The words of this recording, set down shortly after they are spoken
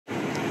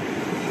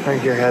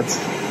Alright, gearheads.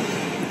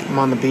 I'm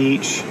on the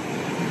beach.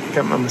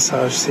 Got my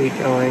massage seat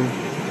going.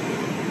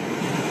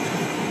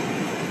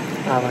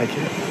 I like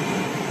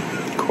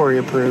it. Corey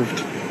approved.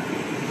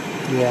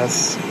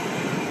 Yes.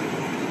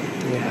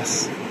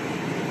 Yes.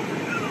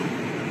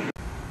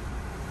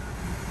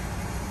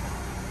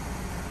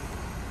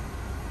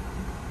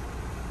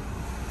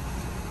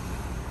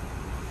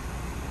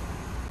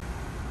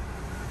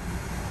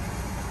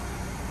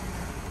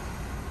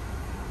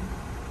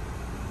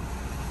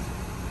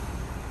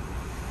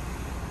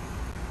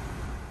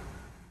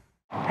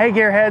 Hey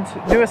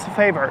gearheads, do us a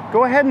favor.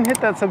 Go ahead and hit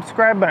that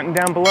subscribe button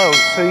down below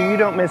so you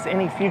don't miss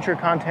any future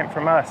content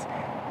from us.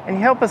 And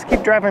you help us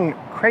keep driving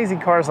crazy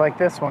cars like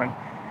this one.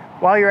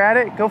 While you're at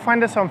it, go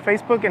find us on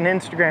Facebook and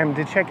Instagram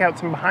to check out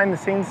some behind the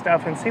scenes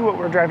stuff and see what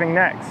we're driving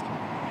next.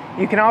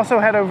 You can also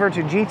head over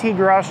to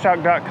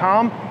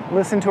gtgaragetalk.com,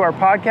 listen to our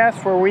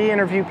podcast where we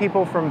interview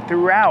people from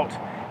throughout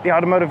the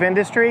automotive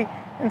industry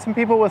and some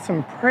people with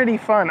some pretty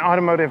fun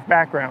automotive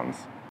backgrounds.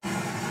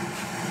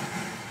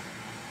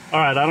 All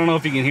right, I don't know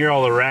if you can hear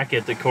all the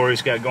racket that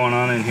Corey's got going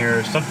on in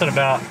here. Something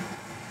about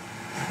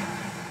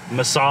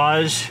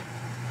massage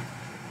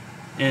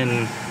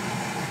and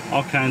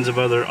all kinds of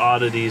other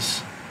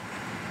oddities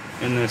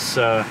in this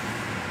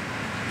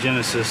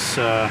Genesis.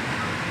 I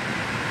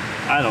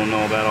don't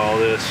know about all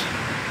this.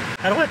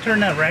 How do I turn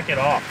that racket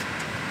off?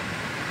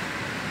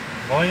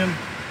 Volume?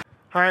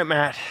 All right,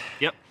 Matt.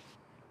 Yep.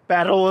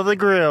 Battle of the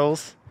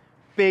grills.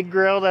 Big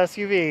grilled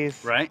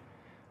SUVs. Right.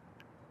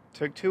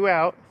 Took two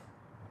out.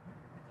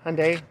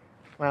 Hyundai,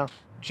 well,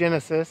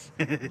 Genesis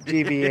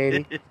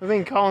GV80. I've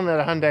been calling it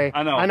a Hyundai.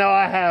 I know.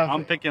 I have.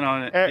 I'm picking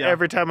on it.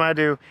 Every time I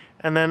do.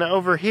 And then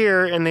over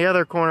here in the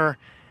other corner,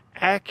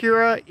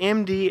 Acura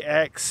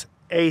MDX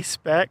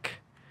A-Spec.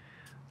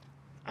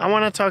 I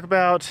want to talk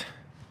about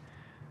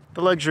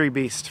the luxury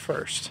beast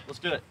first. Let's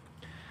do it.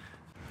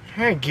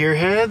 All right,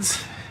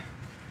 gearheads.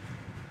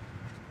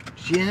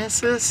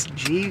 Genesis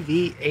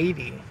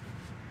GV80.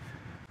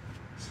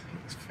 This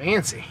thing's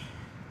fancy.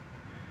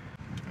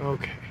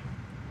 Okay.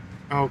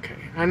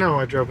 Okay, I know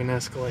I drove an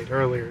Escalade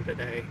earlier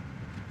today.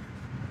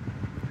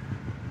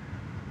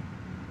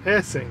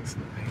 This thing's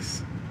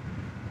nice.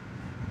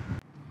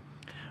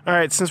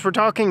 Alright, since we're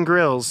talking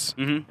grills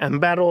and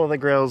Battle of the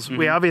Grills,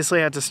 we obviously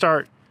had to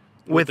start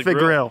with the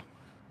grill.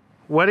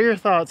 What are your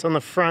thoughts on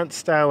the front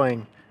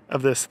styling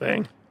of this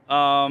thing?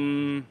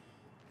 I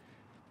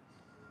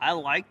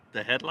like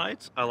the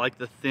headlights. I like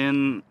the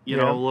thin, you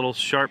know, little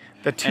sharp.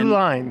 The two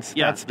lines.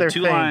 Yeah, that's their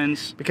two thing.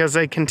 lines. Because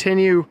they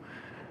continue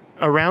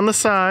around the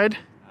side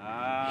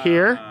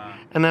here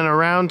and then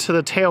around to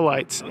the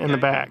taillights in the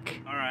back.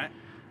 All right.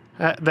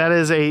 That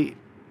is a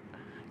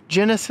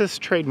Genesis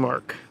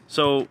trademark.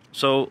 So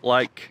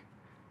like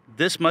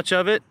this much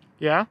of it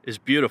is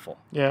beautiful.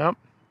 Yeah.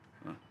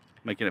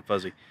 Making it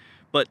fuzzy.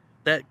 But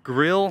that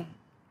grill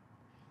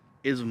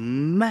is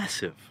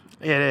massive.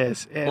 It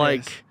is. It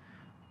like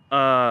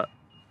is.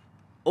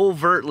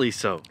 Overtly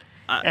so.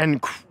 And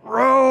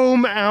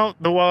chrome out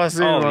the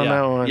wazoo on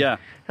that one. Yeah.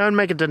 That would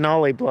make a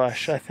Denali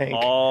blush, I think.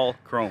 All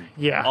chrome.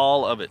 Yeah.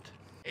 All of it.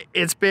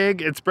 It's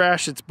big, it's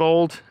brash, it's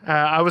bold.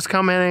 I was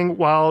commenting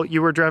while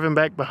you were driving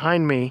back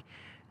behind me.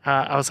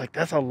 I was like,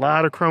 that's a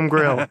lot of chrome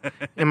grille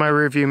in my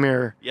rearview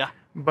mirror. Yeah.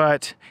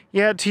 But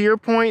yeah, to your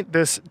point,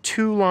 this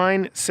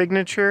two-line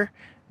signature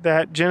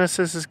that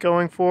Genesis is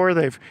going for,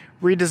 they've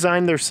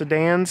redesigned their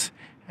sedans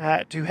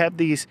to have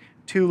these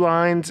two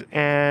lines,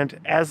 and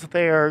as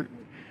they are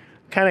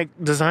kind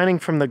of designing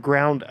from the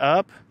ground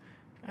up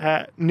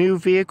new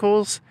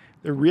vehicles,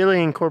 they're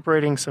really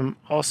incorporating some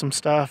awesome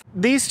stuff.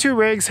 These two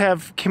rigs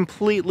have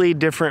completely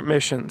different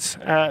missions.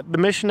 The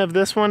mission of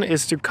this one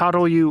is to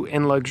coddle you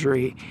in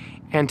luxury,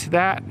 and to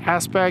that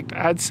aspect,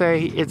 I'd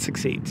say it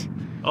succeeds.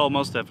 Oh,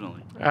 most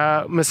definitely.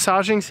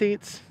 Massaging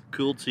seats.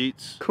 Cooled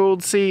seats.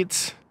 Cooled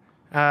seats.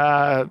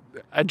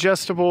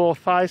 Adjustable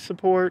thigh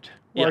support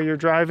while you're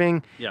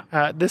driving.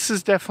 Yeah. This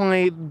is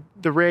definitely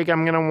the rig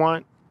I'm going to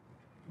want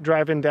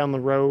driving down the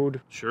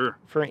road. Sure.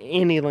 For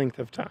any length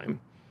of time.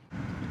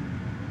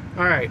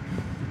 All right.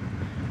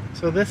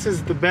 So this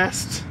is the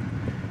best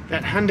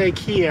that Hyundai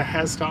Kia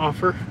has to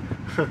offer.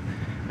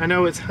 I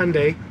know it's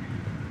Hyundai,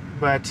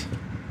 but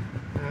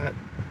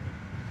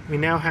we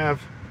now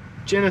have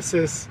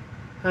Genesis,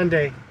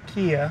 Hyundai,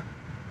 Kia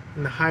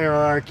in the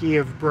hierarchy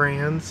of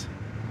brands.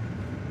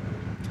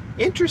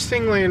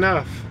 Interestingly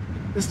enough,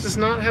 this does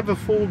not have a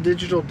full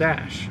digital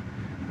dash.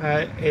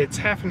 It's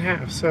half and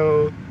half.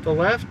 So the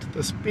left,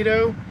 the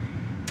speedo,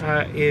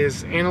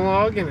 is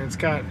analog, and it's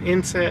got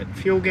inset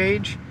fuel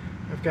gauge.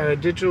 I've got a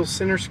digital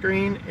center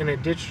screen and a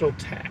digital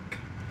tack.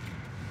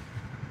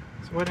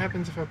 So what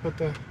happens if I put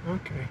the,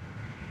 okay.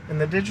 And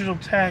the digital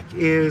tack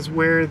is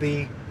where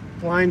the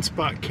blind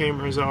spot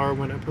cameras are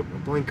when I put my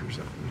blinkers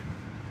on.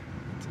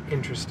 It's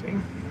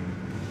interesting.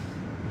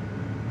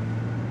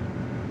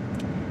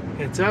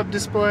 Heads up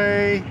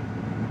display,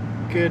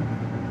 good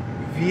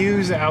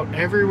views out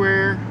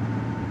everywhere,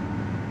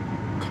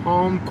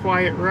 calm,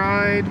 quiet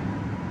ride.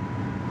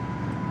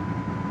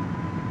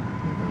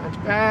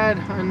 Not bad,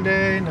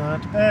 Hyundai,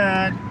 not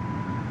bad.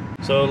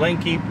 So lane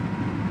keep,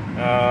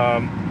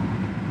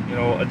 you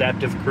know,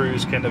 adaptive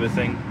cruise kind of a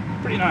thing.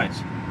 Pretty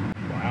nice.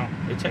 Wow,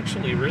 it's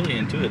actually really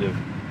intuitive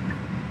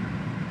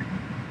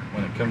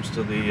when it comes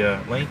to the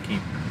lane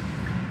keep.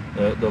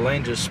 The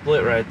lane just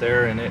split right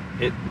there, and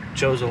it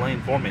chose a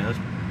lane for me. That's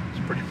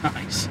pretty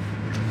nice.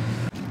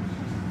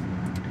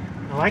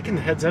 I like in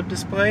the heads-up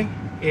display.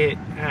 It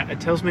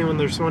tells me when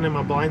there's someone in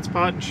my blind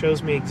spot and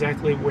shows me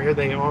exactly where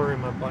they are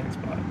in my blind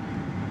spot.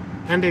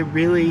 And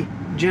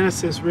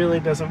Genesis really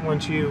doesn't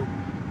want you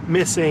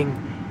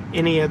missing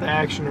any of the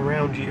action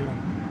around you.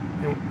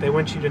 They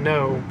want you to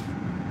know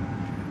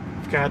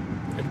I've got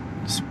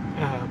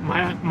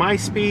my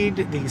speed,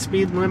 the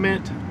speed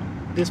limit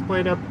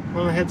displayed up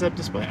on the heads-up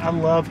display. I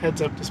love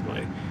heads-up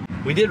display.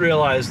 We did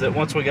realize that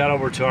once we got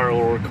over to our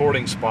little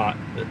recording spot,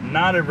 that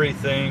not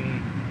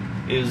everything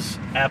is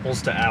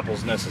apples to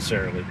apples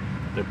necessarily.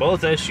 They're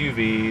both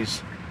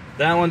SUVs.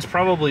 That one's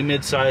probably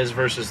mid-size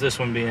versus this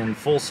one being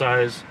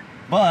full-size,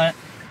 but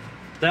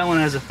that one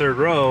has a third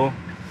row,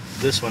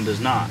 this one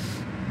does not.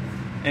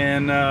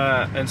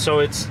 And so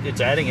it's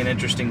adding an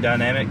interesting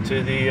dynamic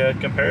to the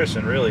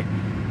comparison, really.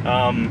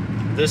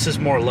 This is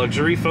more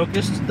luxury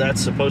focused.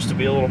 That's supposed to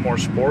be a little more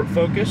sport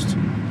focused.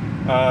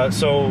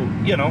 So,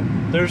 you know,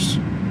 there's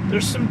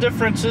some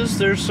differences.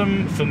 There's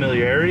some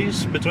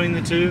familiarities between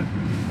the two.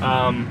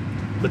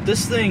 But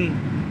this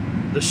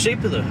thing, the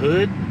shape of the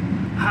hood,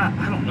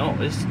 I don't know.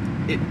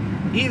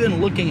 Even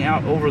looking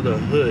out over the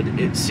hood,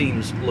 it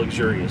seems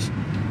luxurious.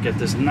 Got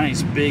this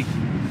nice big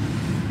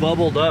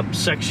bubbled up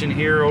section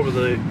here over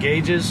the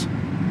gauges.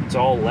 It's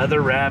all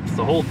leather wrapped.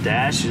 The whole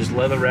dash is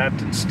leather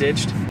wrapped and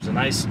stitched. There's a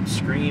nice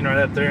screen right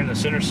up there in the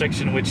center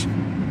section, which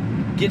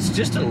gets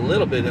just a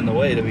little bit in the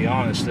way, to be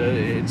honest.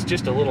 It's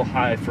just a little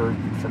high for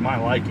my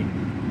liking.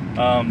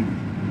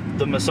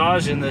 The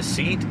massage in this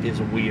seat is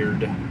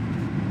weird,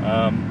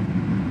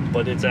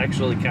 but it's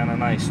actually kind of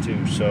nice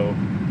too. So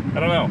I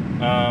don't know.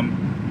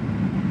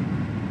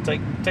 It's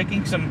like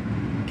taking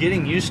some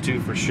getting used to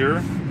for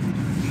sure,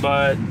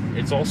 but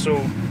it's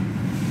also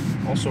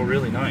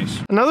really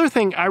nice. Another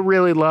thing I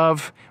really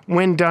love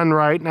when done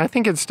right, and I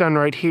think it's done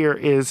right here,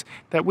 is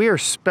that we are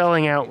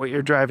spelling out what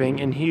you're driving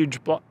in huge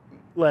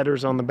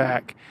letters on the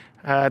back.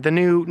 The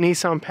new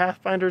Nissan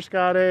Pathfinder's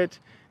got it.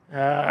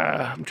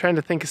 I'm trying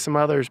to think of some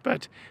others,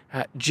 but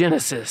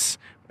Genesis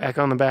back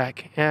on the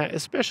back.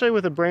 Especially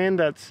with a brand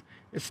that's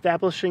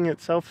establishing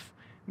itself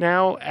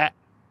now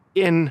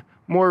in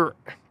more,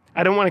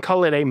 I don't want to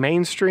call it a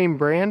mainstream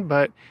brand,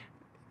 but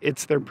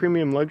it's their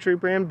premium luxury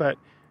brand, but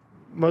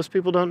most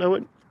people don't know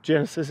what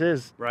Genesis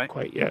is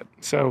quite yet.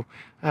 So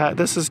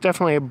this is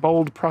definitely a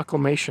bold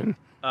proclamation.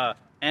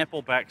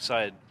 Ample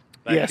backside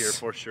back here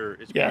for sure.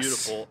 It's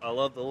beautiful. I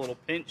love the little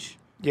pinch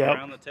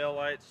around the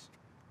taillights.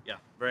 Yeah,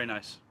 very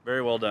nice.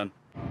 Very well done.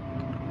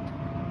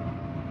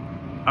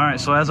 All right,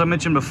 so as I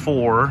mentioned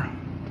before,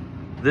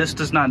 this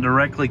does not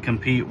directly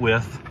compete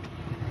with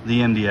the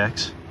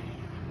MDX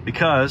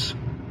because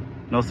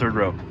no third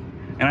row.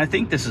 And I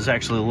think this is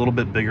actually a little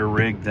bit bigger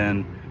rig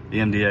than the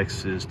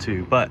MDX is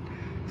too. But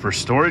for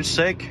storage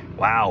sake,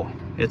 wow,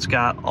 it's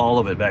got all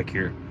of it back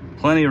here.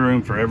 Plenty of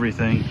room for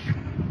everything.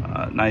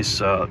 Nice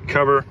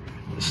cover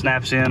that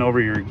snaps in over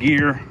your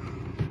gear,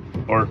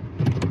 or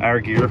our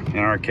gear in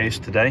our case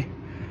today.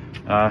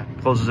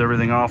 Closes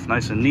everything off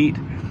nice and neat.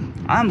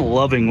 I'm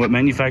loving what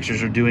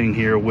manufacturers are doing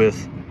here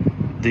with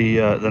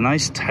the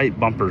nice tight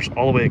bumpers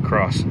all the way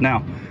across.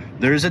 Now,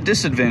 there's a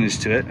disadvantage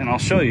to it, and I'll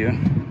show you.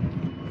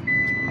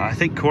 I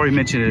think Corey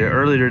mentioned it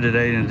earlier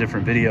today in a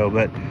different video,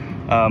 but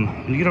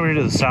when you get over here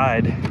to the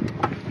side,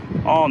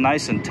 all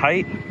nice and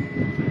tight,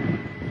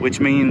 which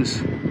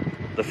means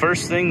the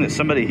first thing that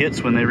somebody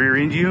hits when they rear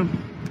end you,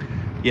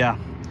 yeah,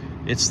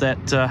 it's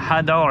that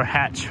high dollar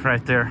hatch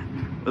right there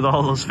with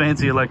all those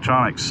fancy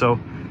electronics. So,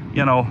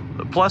 you know,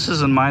 the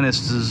pluses and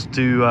minuses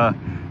to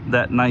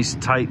that nice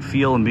tight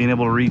feel and being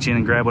able to reach in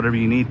and grab whatever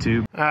you need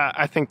to.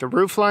 I think the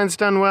roof line's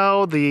done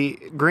well. The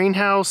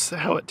greenhouse,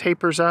 how it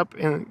tapers up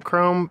in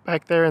chrome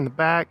back there in the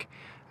back.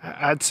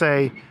 I'd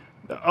say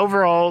the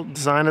overall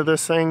design of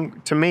this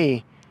thing, to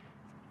me,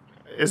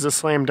 is a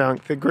slam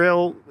dunk. The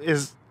grille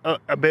is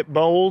a bit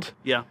bold.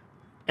 Yeah.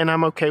 And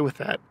I'm okay with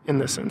that in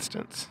this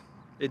instance.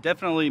 It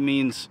definitely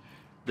means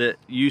that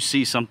you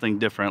see something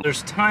different.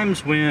 There's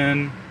times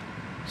when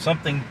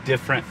something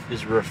different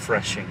is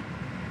refreshing.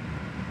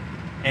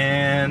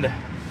 And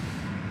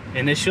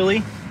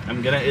initially,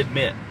 I'm gonna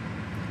admit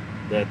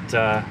that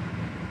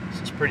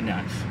this is pretty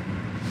nice.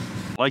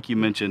 Like you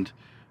mentioned,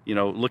 you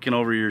know, looking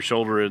over your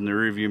shoulder in the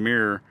rearview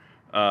mirror,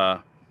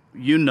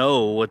 you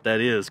know what that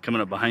is coming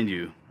up behind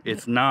you.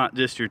 It's not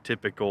just your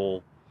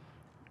typical,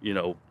 you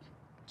know,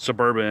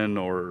 Suburban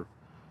or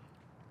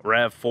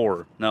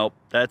RAV4. No,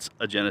 that's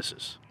a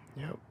Genesis.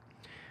 Yep.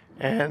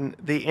 And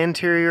the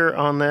interior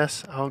on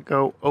this, I'll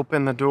go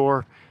open the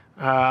door.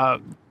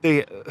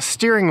 The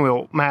steering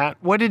wheel, Matt,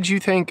 what did you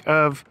think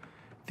of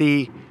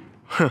the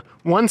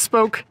one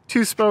spoke,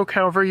 two spoke,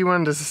 however you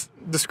wanted to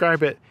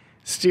describe it,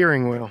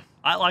 steering wheel?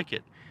 I like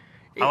it.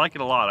 I like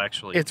it a lot,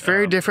 actually. It's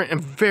very different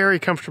and very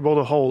comfortable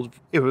to hold.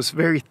 It was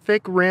very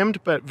thick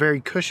rimmed, but very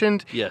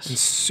cushioned. Yes. And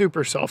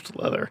super soft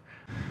leather.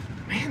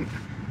 Man,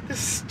 this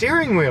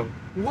steering wheel,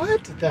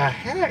 what the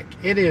heck?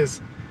 It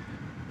is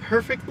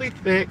perfectly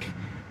thick,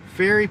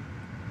 very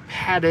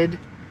padded,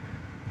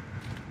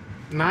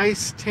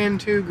 nice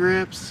 10-2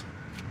 grips.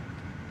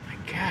 My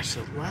gosh,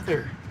 the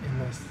leather in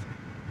this.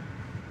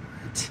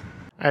 What?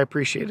 I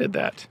appreciated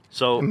that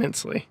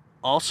immensely.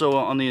 Also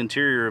on the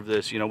interior of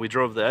this, you know, we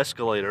drove the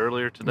Escalade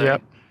earlier today.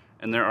 Yep.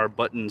 And there are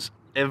buttons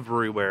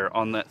everywhere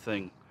on that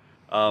thing.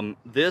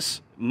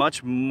 This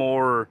much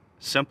more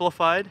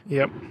simplified.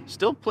 Yep.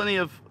 Still plenty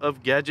of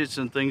gadgets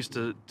and things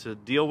to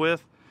deal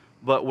with,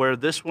 but where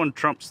this one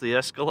trumps the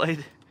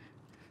Escalade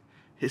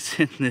is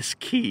in this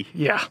key.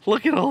 Yeah.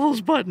 Look at all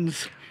those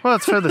buttons. Well,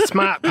 it's for the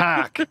smart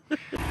pack.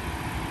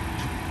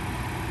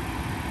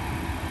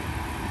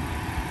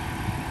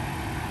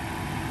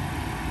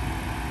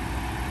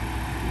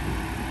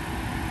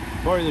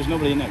 Sorry, there's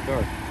nobody in that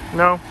car.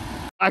 No.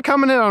 I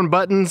commented on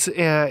buttons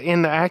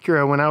in the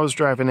Acura when I was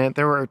driving it.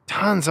 There were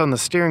tons on the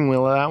steering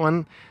wheel of that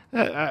one.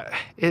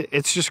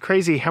 It's just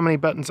crazy how many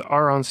buttons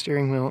are on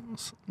steering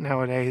wheels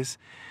nowadays.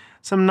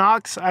 Some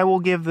knocks I will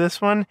give this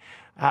one.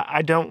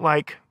 I don't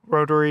like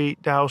rotary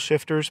dial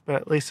shifters, but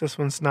at least this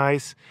one's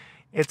nice.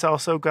 It's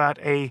also got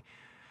a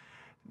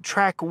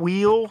track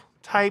wheel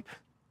type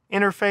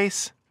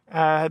interface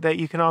that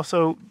you can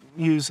also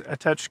use a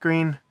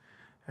touchscreen,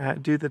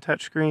 do the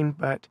touchscreen,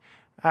 but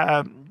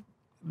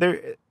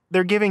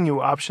they're giving you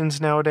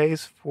options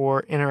nowadays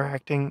for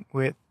interacting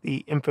with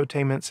the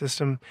infotainment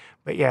system.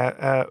 But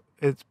yeah,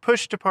 it's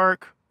push to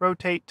park,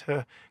 rotate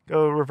to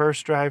go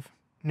reverse drive,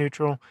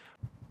 neutral.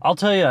 I'll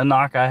tell you a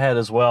knock I had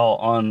as well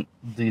on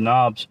the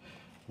knobs.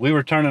 We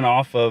were turning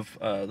off of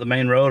the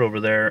main road over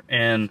there,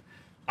 and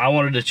I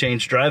wanted to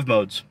change drive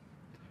modes.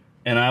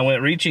 And I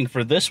went reaching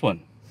for this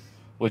one,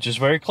 which is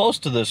very close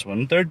to this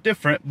one. They're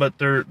different, but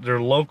they're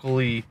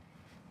locally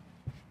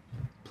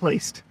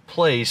placed.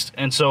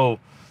 And so,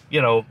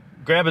 you know,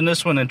 grabbing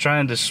this one and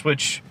trying to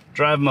switch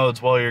drive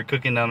modes while you're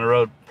cooking down the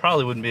road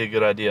probably wouldn't be a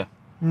good idea.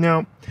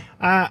 No.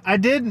 I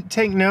did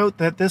take note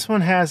that this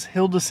one has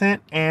hill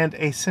descent and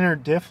a center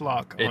diff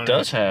lock on it. It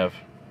does have.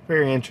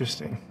 Very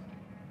interesting.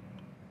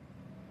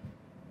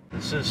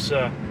 This is,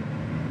 oh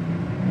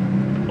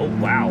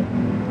wow.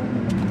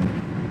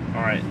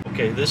 All right,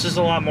 okay, this is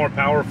a lot more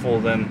powerful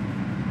than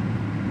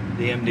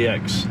the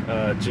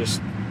MDX,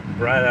 just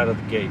right out of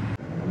the gate.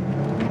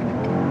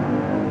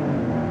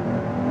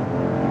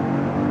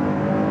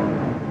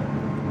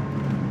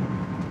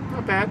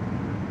 Not bad.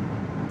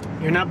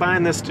 You're not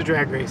buying this to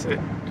drag race it.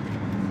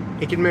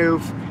 It can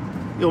move.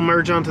 You'll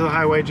merge onto the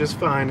highway just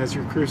fine as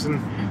you're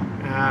cruising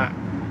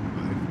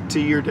to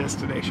your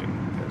destination.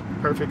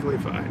 Perfectly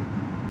fine.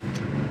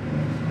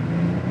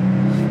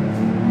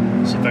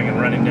 See if I can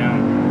run him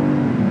down.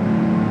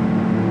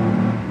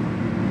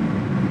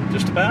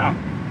 Just about.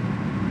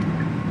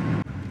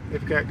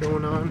 They've got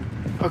going on.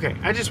 Okay,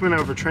 I just went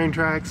over train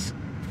tracks.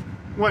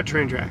 What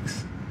train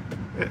tracks?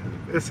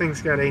 This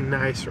thing's got a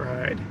nice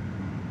ride.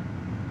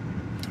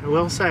 I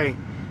will say,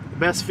 the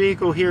best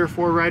vehicle here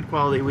for ride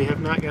quality we have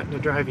not gotten to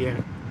drive yet.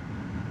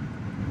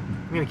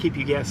 I'm going to keep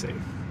you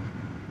guessing.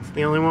 It's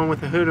the only one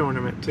with a hood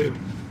ornament too.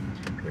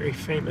 Very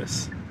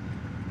famous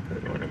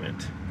hood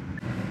ornament.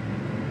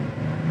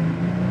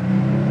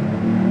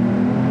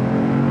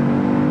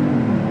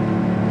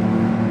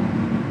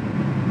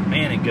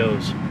 Man, it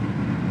goes.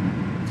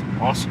 It's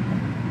awesome.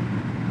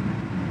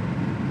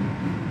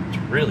 It's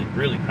really,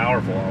 really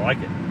powerful. I like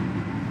it.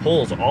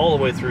 Pulls all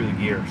the way through the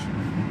gears.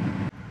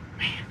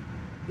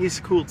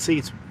 These cooled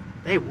seats,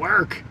 they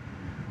work.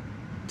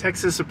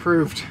 Texas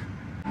approved.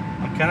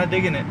 I'm kind of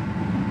digging it.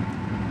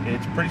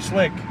 It's pretty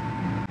slick.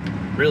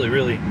 Really,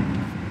 really,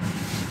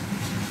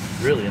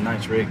 really a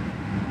nice rig.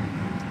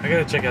 I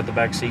gotta check out the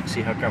back seat,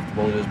 see how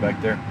comfortable it is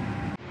back there.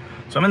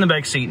 So I'm in the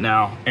back seat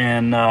now,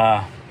 and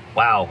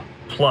wow,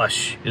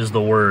 plush is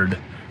the word.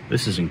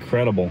 This is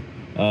incredible.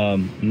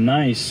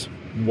 Nice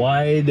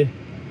wide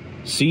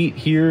seat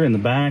here in the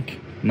back.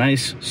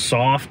 Nice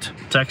soft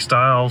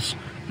textiles.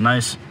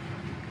 Nice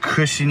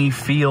cushiony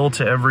feel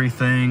to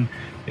everything.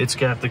 It's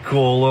got the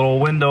cool little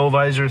window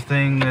visor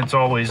thing. It's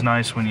always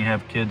nice when you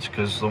have kids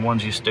because the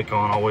ones you stick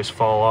on always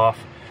fall off.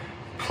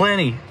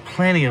 Plenty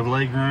of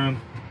leg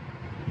room.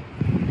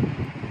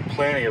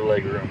 Plenty of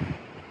leg room.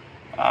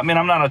 I mean,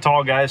 I'm not a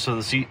tall guy, so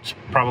the seat's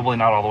probably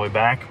not all the way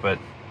back, but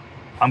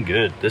I'm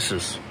good. This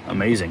is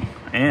amazing.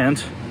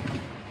 And,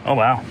 oh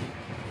wow.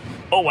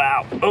 Oh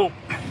wow. Oh.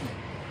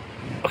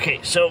 Okay,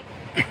 so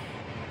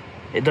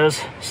it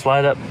does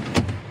slide up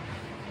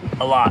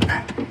a lot.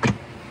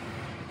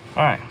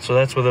 All right, so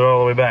that's with it all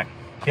the way back.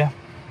 Yeah,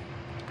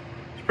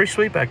 it's pretty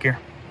sweet back here.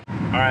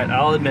 All right,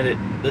 I'll admit it,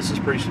 this is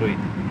pretty sweet.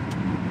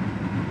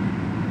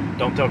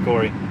 Don't tell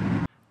Corey.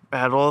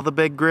 Battle of the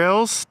Big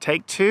Grills,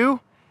 take two.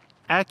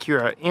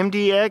 Acura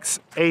MDX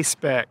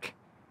A-Spec.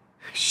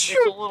 It's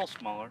a little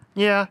smaller.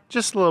 Yeah,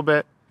 just a little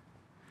bit.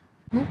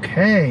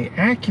 Okay,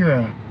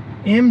 Acura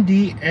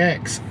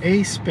MDX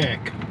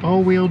A-Spec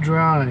all-wheel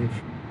drive.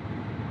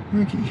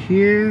 Looky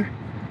here.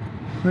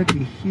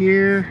 Looky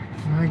here.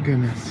 My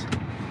goodness.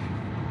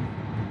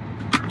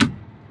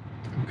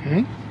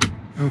 Okay.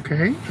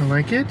 Okay, I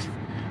like it.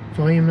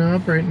 Volume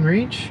knob right in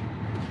reach.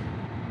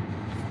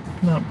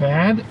 Not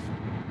bad.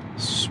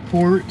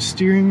 Sport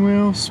steering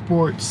wheel,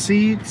 sport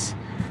seats.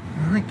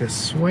 I like the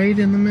suede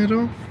in the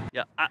middle.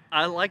 Yeah,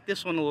 I like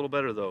this one a little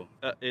better though.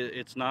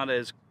 It's not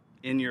as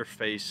in your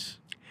face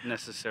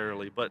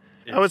necessarily, but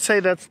I would say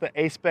that's the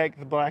A-Spec,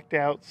 the blacked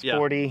out,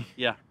 sporty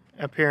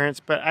appearance.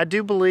 But I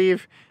do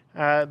believe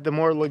the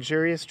more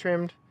luxurious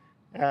trimmed,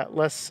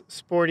 less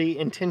sporty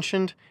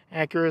intentioned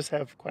Acuras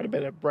have quite a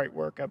bit of bright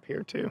work up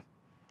here too.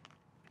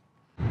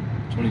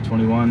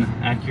 2021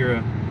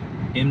 Acura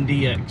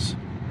MDX.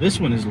 This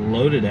one is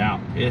loaded out.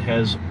 It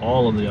has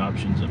all of the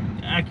options. I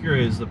mean, Acura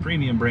is the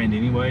premium brand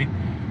anyway,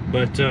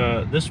 but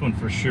this one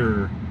for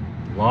sure,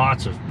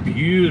 lots of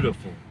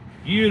beautiful,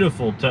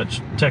 beautiful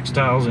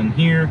textiles in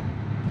here.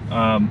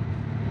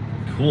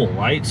 Cool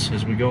lights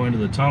as we go into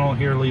the tunnel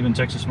here, leaving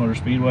Texas Motor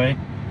Speedway.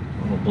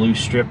 A little blue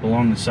strip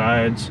along the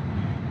sides.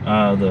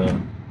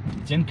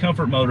 It's in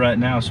comfort mode right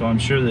now, so I'm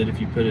sure that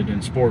if you put it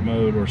in sport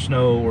mode or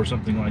snow or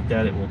something like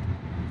that, it will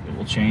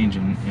change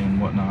and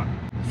whatnot.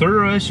 Third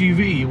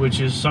SUV, which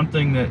is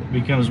something that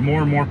becomes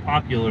more and more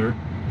popular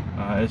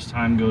as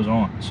time goes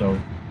on. So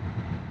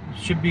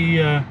should be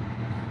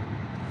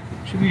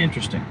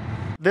interesting.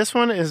 This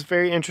one is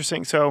very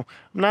interesting. So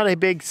I'm not a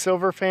big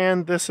silver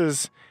fan. This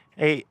is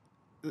a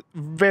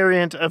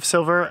variant of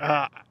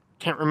silver.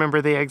 Can't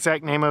remember the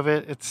exact name of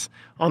it. It's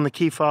on the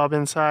key fob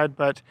inside,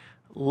 but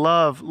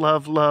love,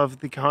 love, love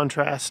the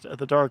contrast of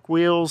the dark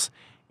wheels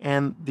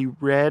and the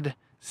red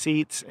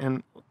seats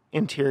and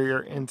interior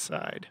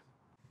inside.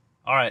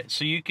 All right,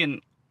 so you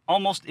can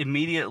almost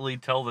immediately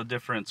tell the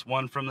difference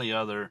one from the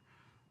other.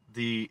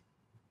 The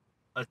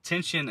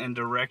attention and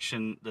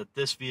direction that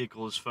this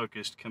vehicle is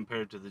focused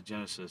compared to the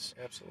Genesis.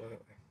 Absolutely.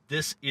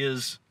 This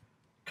is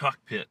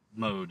cockpit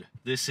mode.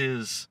 This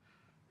is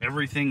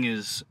everything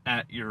is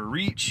at your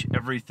reach.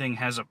 Everything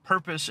has a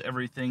purpose.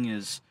 Everything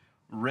is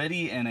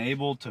ready and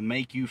able to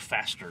make you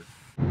faster.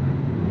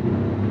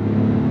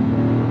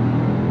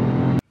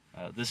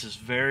 This is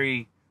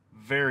very,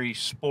 very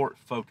sport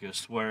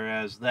focused,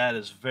 whereas that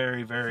is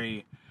very,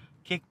 very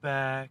kick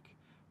back,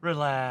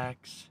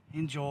 relax,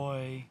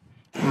 enjoy.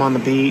 I'm on the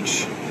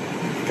beach,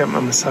 got my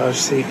massage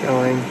seat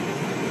going.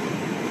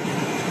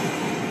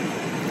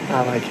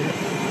 I like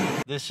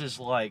it. This is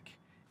like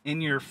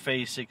in your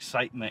face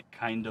excitement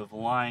kind of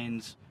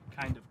lines,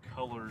 kind of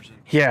colors. And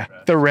yeah,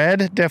 the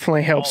red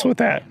definitely helps with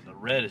that. Man, the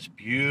red is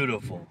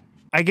beautiful.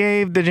 I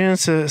gave the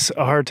Genesis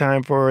a hard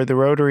time for the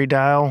rotary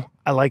dial.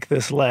 I like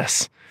this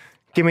less.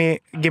 Give me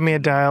a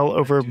dial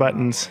over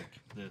buttons.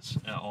 Like this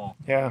at all.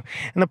 Yeah,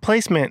 and the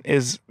placement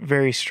is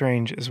very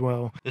strange as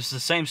well. This is the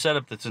same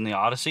setup that's in the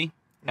Odyssey,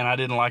 and I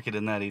didn't like it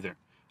in that either.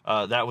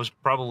 That was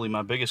probably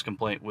my biggest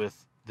complaint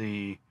with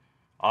the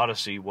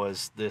Odyssey,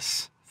 was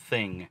this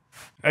thing.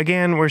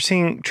 Again, we're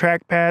seeing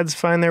track pads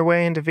find their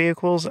way into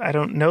vehicles. I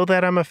don't know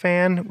that I'm a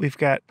fan. We've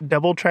got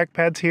double track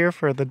pads here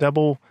for the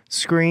double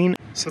screen.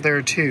 So there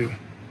are two,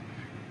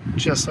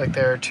 just like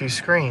there are two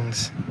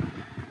screens.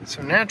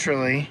 So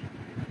naturally,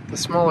 the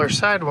smaller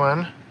side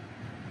one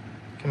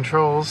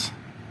controls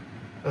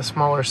the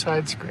smaller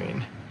side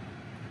screen.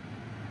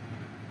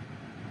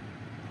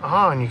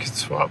 Oh, and you can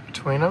swap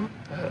between them.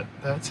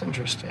 That's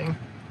interesting.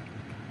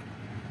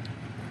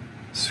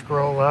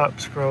 Scroll up,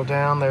 scroll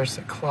down, there's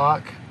the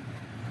clock.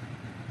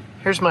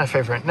 Here's my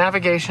favorite,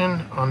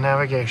 navigation on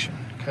navigation,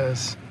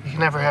 because you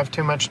can never have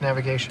too much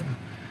navigation.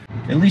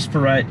 At least for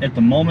right at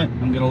the moment,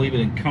 I'm going to leave it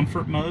in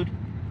comfort mode.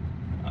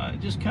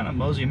 Just kind of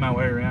mosey my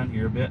way around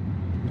here a bit.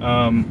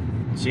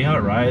 See how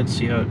it rides,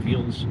 see how it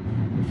feels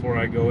before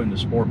I go into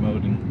sport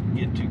mode and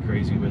get too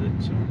crazy with it.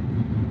 So,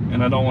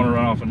 and I don't want to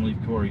run off and leave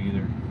Corey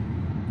either.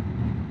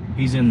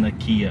 He's in the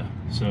Kia,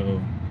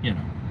 so you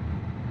know.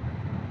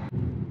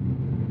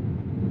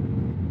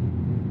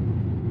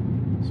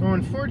 So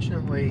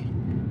unfortunately,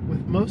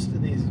 with most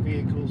of these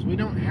vehicles, we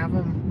don't have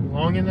them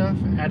long enough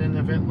at an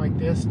event like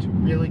this to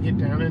really get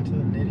down into the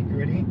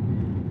nitty-gritty.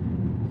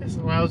 This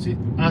allows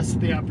us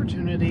the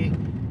opportunity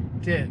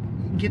to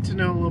get to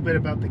know a little bit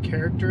about the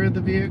character of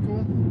the vehicle,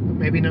 but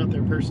maybe not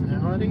their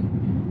personality,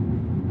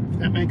 if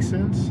that makes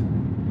sense.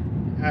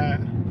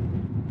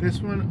 This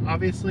one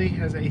obviously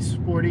has a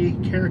sporty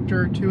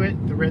character to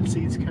it. The red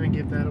seats kind of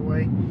give that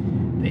away.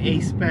 The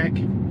A-Spec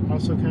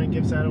also kind of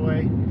gives that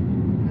away.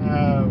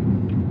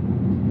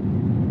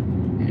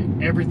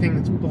 Everything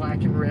that's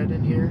black and red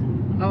in here,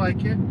 I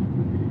like it.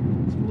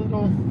 It's a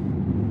little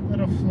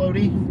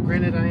floaty.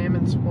 Granted, I am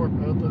in sport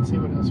mode. Let's see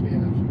what else we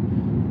have.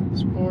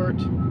 Sport,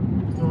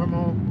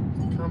 normal,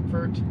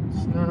 comfort,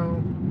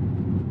 snow.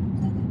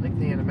 I like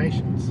the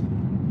animations.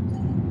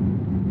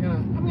 Yeah,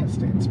 I'm gonna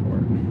stay in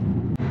sport.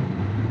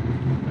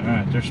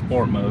 Alright, there's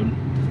sport mode.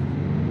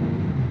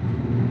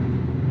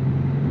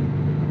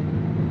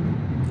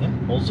 Yeah,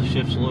 holds the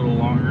shifts a little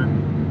longer.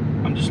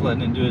 I'm just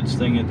letting it do its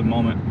thing at the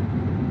moment.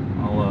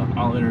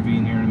 I'll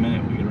intervene here in a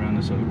minute when we get around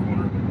this other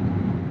corner.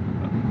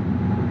 But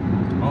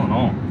all in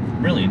all,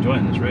 I'm really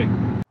enjoying this rig.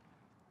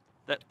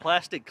 That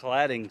plastic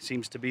cladding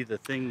seems to be the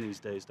thing these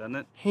days, doesn't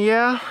it?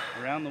 Yeah.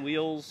 Around the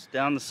wheels,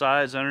 down the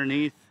sides,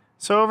 underneath.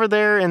 So over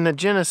there in the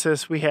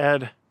Genesis, we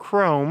had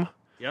chrome,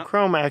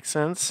 chrome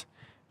accents.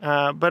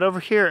 But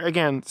over here,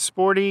 again,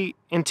 sporty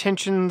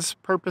intentions,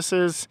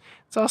 purposes.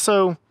 It's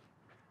also,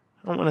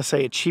 I don't want to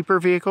say a cheaper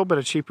vehicle, but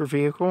a cheaper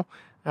vehicle.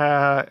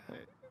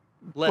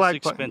 Less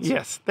expensive.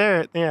 Yes,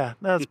 there. Yeah,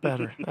 that's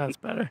better. That's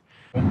better.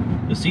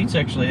 The seats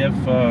actually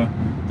have,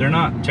 they're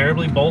not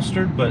terribly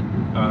bolstered, but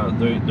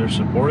they're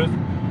supportive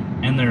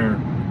and they're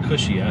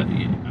cushy. I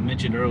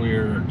mentioned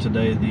earlier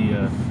today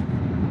the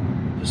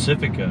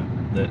Pacifica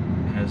that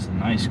has the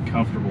nice,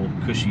 comfortable,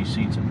 cushy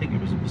seats. I think it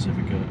was a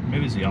Pacifica,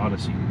 maybe it's the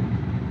Odyssey,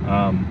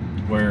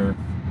 where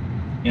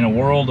in a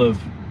world of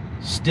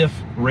stiff,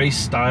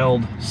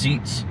 race-styled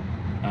seats,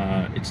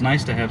 it's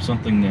nice to have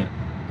something that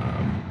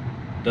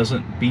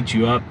doesn't beat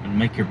you up and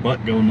make your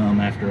butt go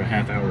numb after a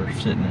half hour of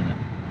sitting in it.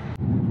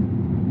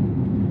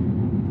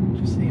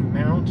 Just the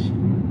amount of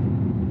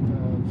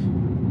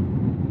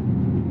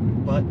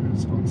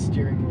buttons on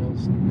steering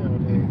wheels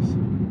nowadays.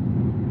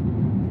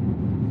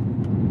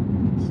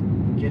 It's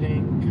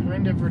getting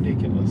kind of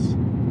ridiculous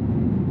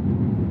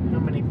how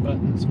many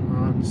buttons are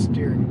on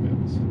steering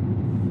wheels.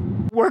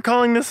 We're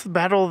calling this the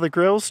Battle of the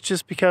Grills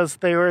just because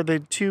they are the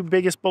two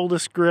biggest,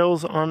 boldest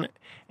grills on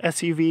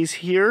SUVs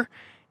here.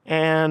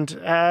 And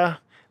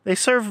they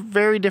serve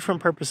very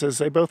different purposes.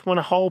 They both want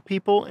to haul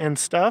people and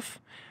stuff.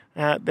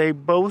 They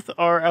both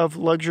are of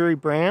luxury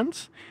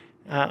brands.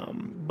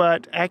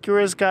 But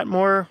Acura's got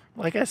more,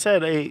 like I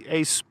said,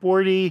 a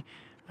sporty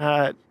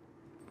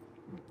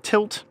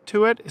tilt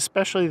to it,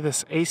 especially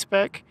this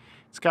A-Spec.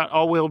 It's got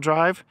all-wheel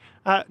drive.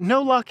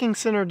 No locking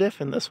center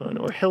diff in this one,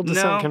 or hill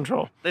descent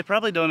control. They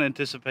probably don't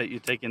anticipate you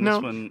taking this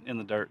one in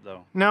the dirt,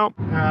 though. No,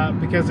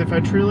 because if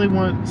I truly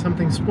want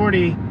something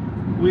sporty,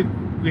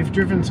 we've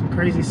driven some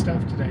crazy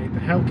stuff today. The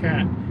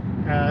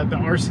Hellcat, the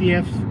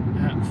RCF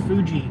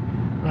Fuji,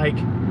 like,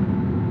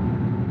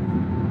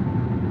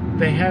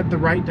 they had the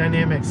right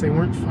dynamics. They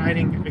weren't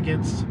fighting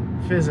against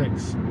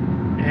physics,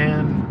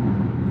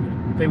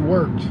 and they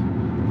worked.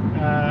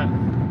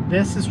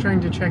 This is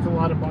trying to check a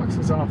lot of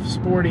boxes off.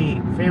 Sporty,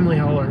 family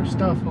hauler,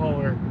 stuff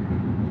hauler.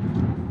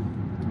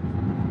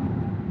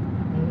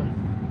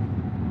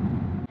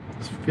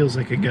 This feels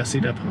like a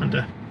gussied up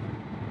Honda.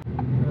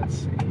 Let's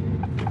see.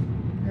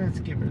 Let's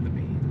give her the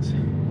beans.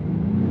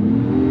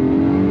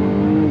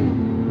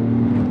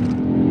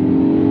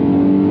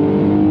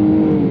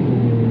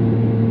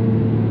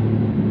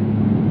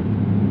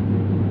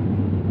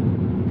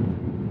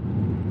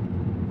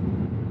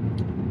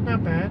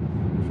 Not bad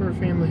for a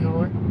family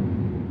hauler.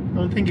 I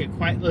don't think it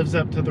quite lives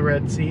up to the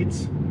red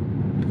seats,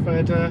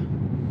 but all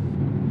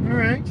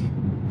right.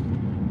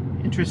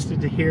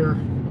 Interested to hear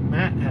what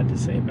Matt had to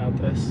say about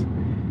this.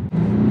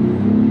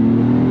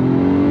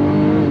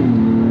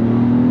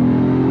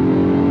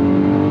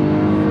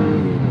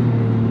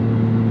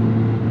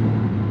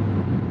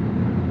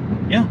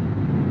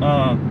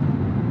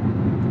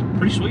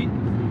 Pretty sweet.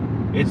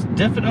 It's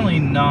definitely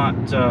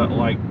not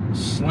like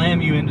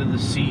slam you into the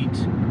seat,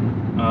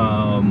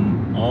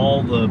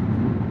 all the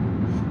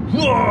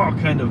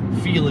kind of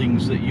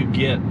feelings that you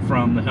get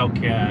from the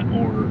Hellcat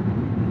or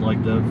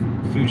like the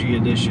Fuji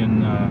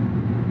Edition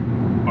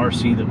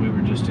RC that we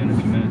were just in a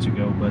few minutes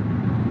ago. But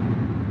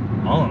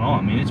all in all,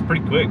 I mean, it's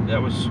pretty quick.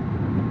 That was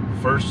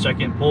first,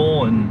 second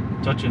pull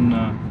and touching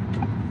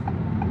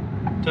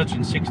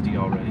 60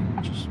 already,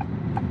 which is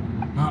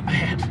not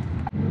bad.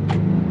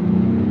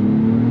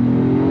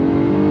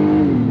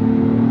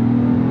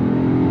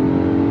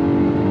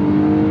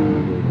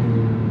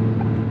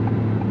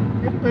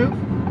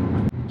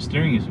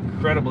 Steering is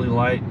incredibly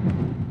light.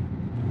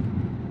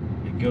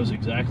 It goes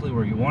exactly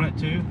where you want it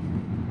to.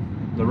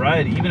 The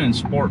ride, even in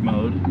sport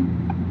mode,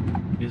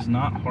 is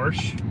not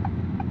harsh.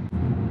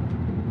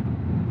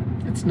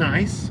 It's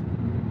nice.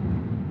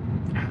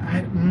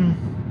 I don't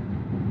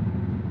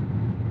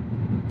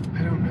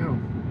know.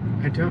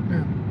 I don't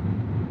know.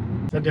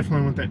 I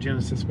definitely want that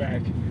Genesis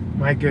back.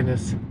 My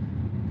goodness.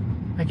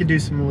 I could do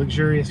some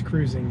luxurious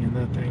cruising in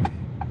that thing.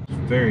 It's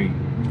very,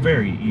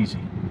 very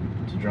easy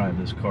to drive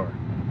this car.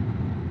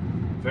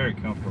 Very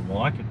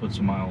comfortable. I could put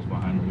some miles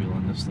behind the wheel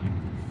in this thing.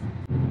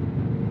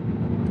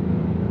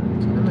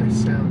 It's got a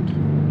nice sound.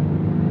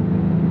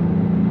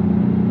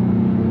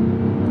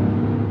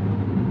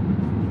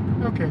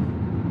 Okay.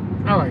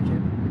 I like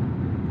it.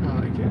 I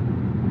like it.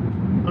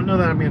 I don't know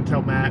that I'm going to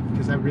tell Matt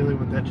because I really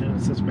want that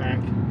Genesis back.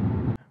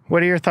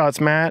 What are your thoughts,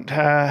 Matt?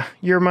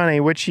 Your money,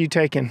 which are you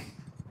taking?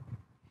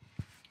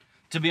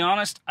 To be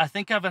honest, I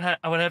think I would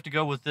have to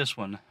go with this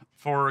one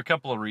for a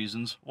couple of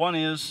reasons. One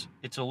is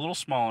it's a little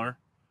smaller.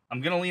 I'm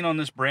going to lean on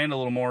this brand a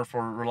little more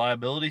for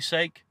reliability's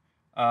sake,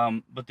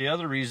 but the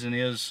other reason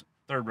is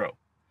third row.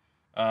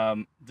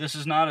 This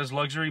is not as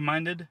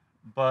luxury-minded,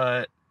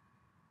 but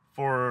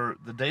for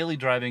the daily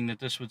driving that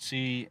this would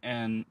see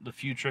and the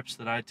few trips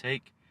that I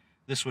take,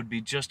 this would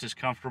be just as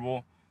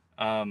comfortable.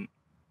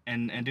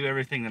 and do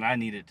everything that I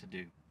need it to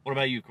do. What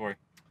about you, Corey?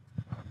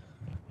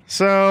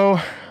 So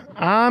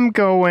I'm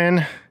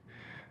going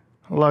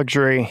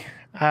luxury.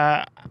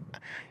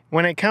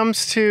 When it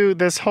comes to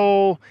this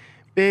whole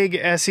big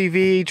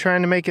SUV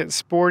trying to make it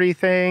sporty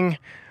thing,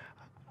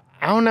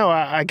 I don't know.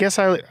 I guess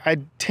I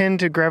tend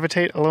to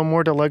gravitate a little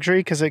more to luxury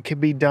because it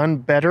could be done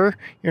better.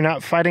 You're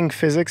not fighting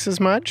physics as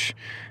much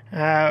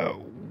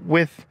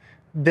with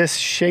this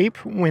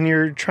shape when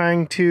you're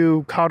trying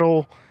to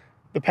coddle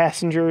the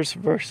passengers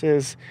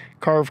versus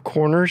carve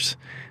corners.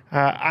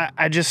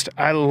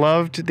 I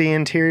loved the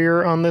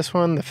interior on this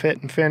one, the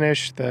fit and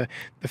finish, the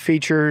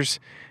features,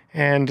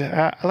 and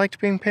I liked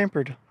being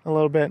pampered a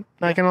little bit.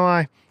 Not gonna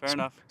lie. Fair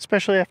enough.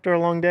 Especially after a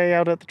long day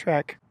out at the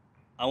track.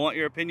 I want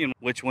your opinion.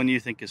 Which one do you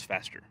think is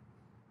faster?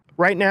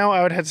 Right now,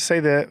 I would have to say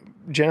the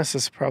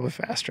Genesis is probably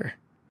faster.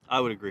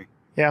 I would agree.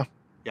 Yeah.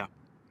 Yeah.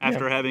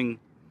 After having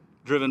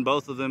driven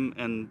both of them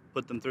and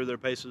put them through their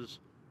paces,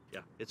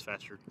 yeah, it's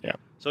faster. Yeah.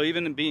 So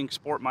even in being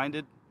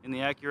sport-minded in the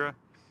Acura,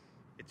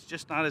 it's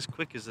just not as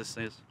quick as this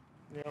is.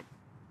 Yep.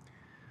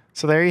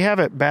 So there you have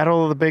it.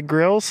 Battle of the big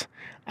grills.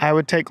 I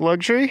would take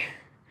luxury.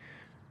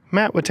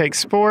 Matt would take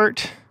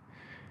sport.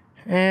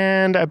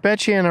 And I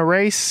bet you in a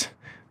race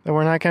that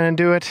we're not going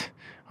to do it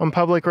on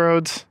public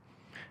roads,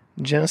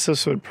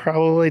 Genesis would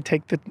probably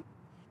take the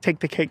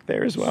cake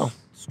there as well.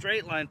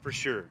 Straight line for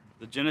sure.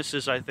 The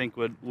Genesis, I think,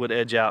 would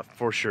edge out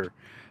for sure.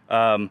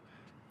 The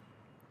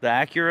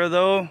Acura,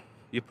 though,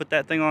 you put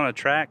that thing on a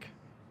track.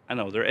 I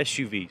know they're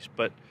SUVs,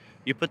 but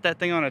you put that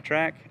thing on a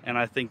track, and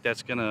I think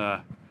that's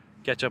gonna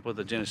catch up with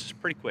the Genesis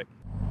pretty quick.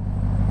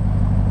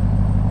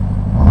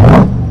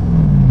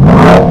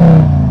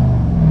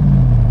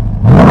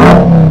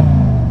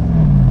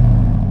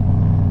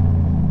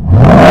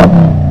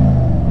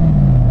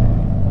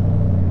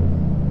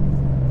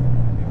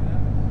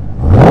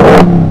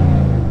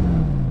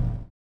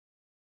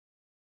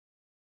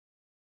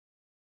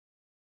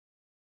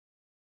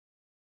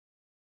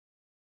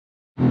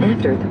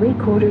 After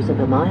 3/4 of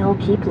a mile,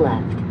 keep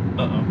left.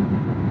 Uh-oh.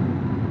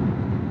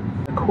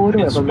 A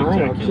quarter of a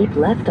mile, keep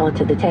left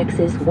onto the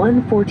Texas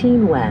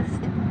 114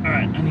 West. All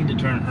right, I need to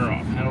turn her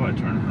off. How do I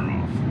turn her off?